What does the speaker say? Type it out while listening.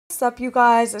What's up, you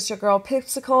guys? It's your girl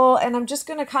Pipsicle, and I'm just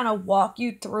going to kind of walk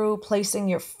you through placing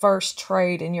your first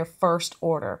trade in your first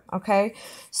order, okay?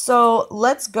 So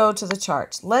let's go to the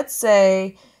charts. Let's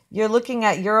say you're looking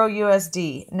at Euro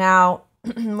USD. Now,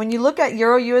 when you look at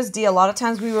Euro USD, a lot of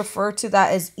times we refer to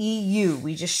that as EU.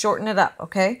 We just shorten it up,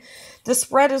 okay? The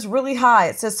spread is really high.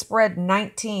 It says spread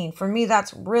 19. For me,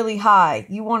 that's really high.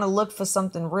 You want to look for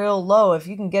something real low. If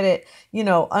you can get it,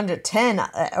 under 10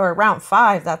 or around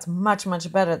 5, that's much,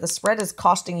 much better. The spread is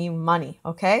costing you money,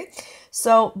 okay?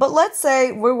 So, but let's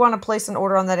say we want to place an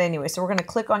order on that anyway. So we're going to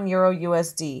click on Euro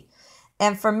USD.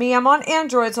 And for me, I'm on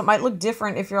Android, so it might look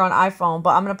different if you're on iPhone,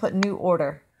 but I'm going to put new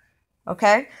order,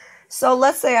 okay? So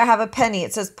let's say I have a penny.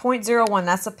 It says 0.01.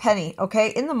 That's a penny.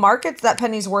 Okay. In the markets, that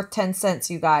penny's worth 10 cents,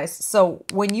 you guys. So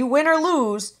when you win or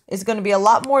lose, it's going to be a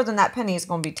lot more than that penny. It's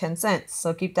going to be 10 cents.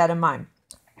 So keep that in mind.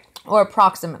 Or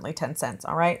approximately 10 cents.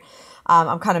 All right.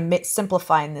 I'm kind of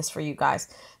simplifying this for you guys.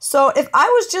 So if I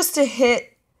was just to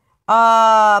hit,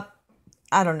 I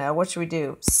don't know, what should we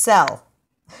do? Sell.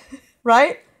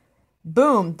 Right?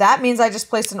 Boom. That means I just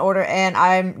placed an order and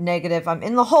I'm negative. I'm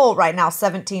in the hole right now,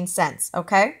 17 cents.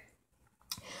 Okay.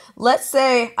 Let's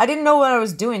say I didn't know what I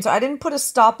was doing, so I didn't put a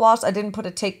stop loss. I didn't put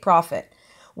a take profit.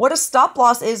 What a stop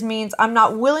loss is means I'm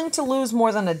not willing to lose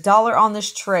more than $1 on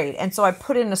this trade. And so I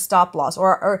put in a stop loss,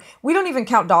 or we don't even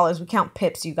count dollars. We count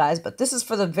pips, you guys, but this is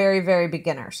for the very, very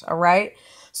beginners. All right.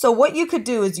 So what you could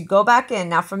do is you go back in.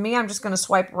 Now for me, I'm just going to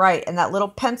swipe right, and that little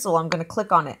pencil, I'm going to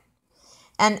click on it.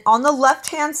 And on the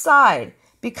left-hand side,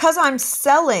 because I'm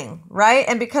selling, right?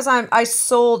 And because I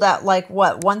sold at like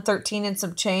what, 113 and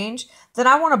some change, then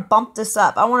I want to bump this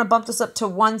up. I want to bump this up to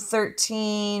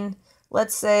 113.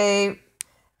 Let's say,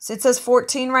 so it says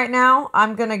 14 right now.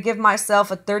 I'm going to give myself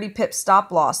a 30 pip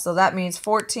stop loss. So that means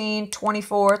 14,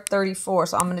 24, 34.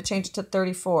 So I'm going to change it to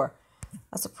 34.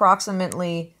 That's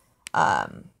approximately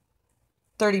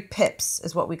 30 pips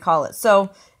is what we call it. So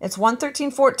it's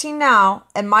 113.14 now,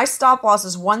 and my stop loss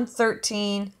is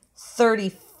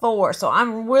 113.34. So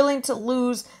I'm willing to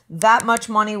lose that much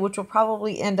money, which will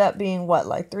probably end up being what,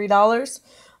 like $3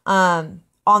 on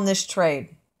this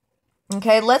trade.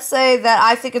 Okay, let's say that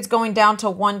I think it's going down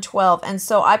to 112, and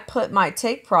so I put my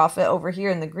take profit over here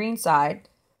in the green side,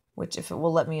 which if it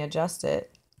will let me adjust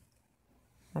it.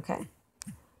 Okay.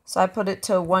 So I put it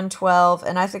to 112,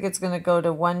 and I think it's going to go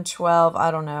to 112,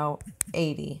 I don't know,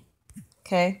 80.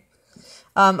 Okay.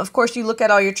 Of course, you look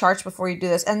at all your charts before you do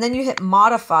this, and then you hit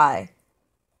modify.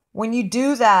 When you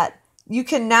do that, you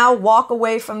can now walk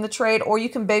away from the trade, or you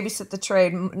can babysit the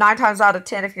trade. 9 times out of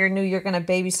 10, if you're new, you're going to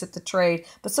babysit the trade.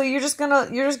 But so you're just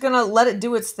gonna let it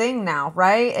do its thing now,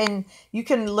 right? And you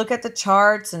can look at the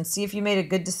charts and see if you made a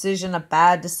good decision, a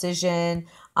bad decision.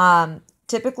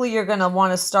 Typically, you're going to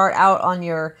want to start out on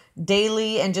your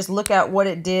daily and just look at what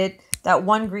it did. That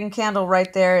one green candle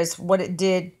right there is what it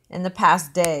did in the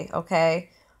past day, okay?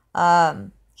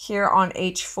 Here on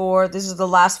H4, this is the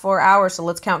last 4 hours, so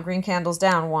let's count green candles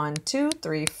down. 1, 2,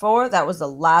 3, 4. That was the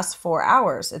last 4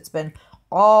 hours. It's been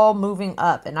all moving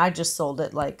up, and I just sold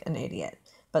it like an idiot.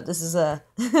 But this is a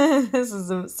this is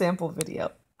a sample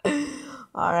video.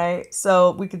 All right,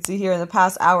 so we can see here in the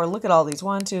past hour, look at all these.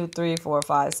 1, 2, 3, 4,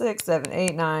 5, 6, 7,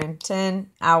 8, 9, 10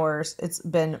 hours. It's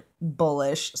been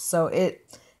bullish, so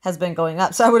it has been going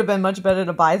up. So I would have been much better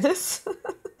to buy this.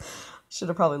 Should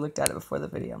have probably looked at it before the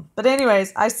video. But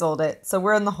anyways, I sold it. So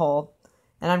we're in the hole.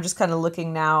 And I'm just kind of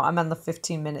looking now. I'm on the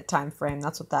 15-minute time frame.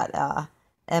 That's what that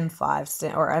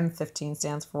M5 or M15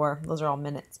 stands for. Those are all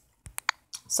minutes.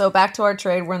 So back to our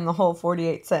trade. We're in the hole,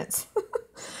 48 cents.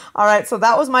 All right, so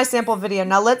that was my sample video.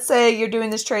 Now, let's say you're doing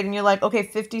this trade and you're like, okay,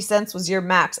 50 cents was your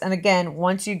max. And again,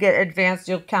 once you get advanced,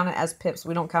 you'll count it as pips.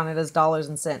 We don't count it as dollars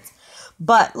and cents.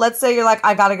 But let's say you're like,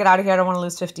 I got to get out of here. I don't want to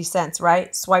lose 50 cents,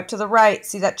 right? Swipe to the right.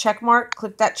 See that check mark?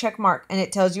 Click that check mark. And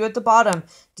it tells you at the bottom,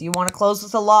 do you want to close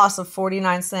with a loss of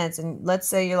 49 cents? And let's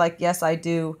say you're like, yes, I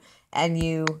do. And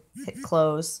you hit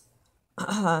close,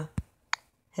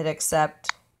 hit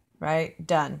accept, right?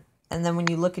 Done. And then when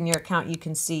you look in your account, you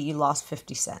can see you lost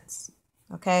 50 cents.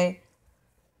 Okay?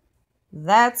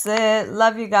 That's it.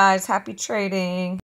 Love you guys. Happy trading.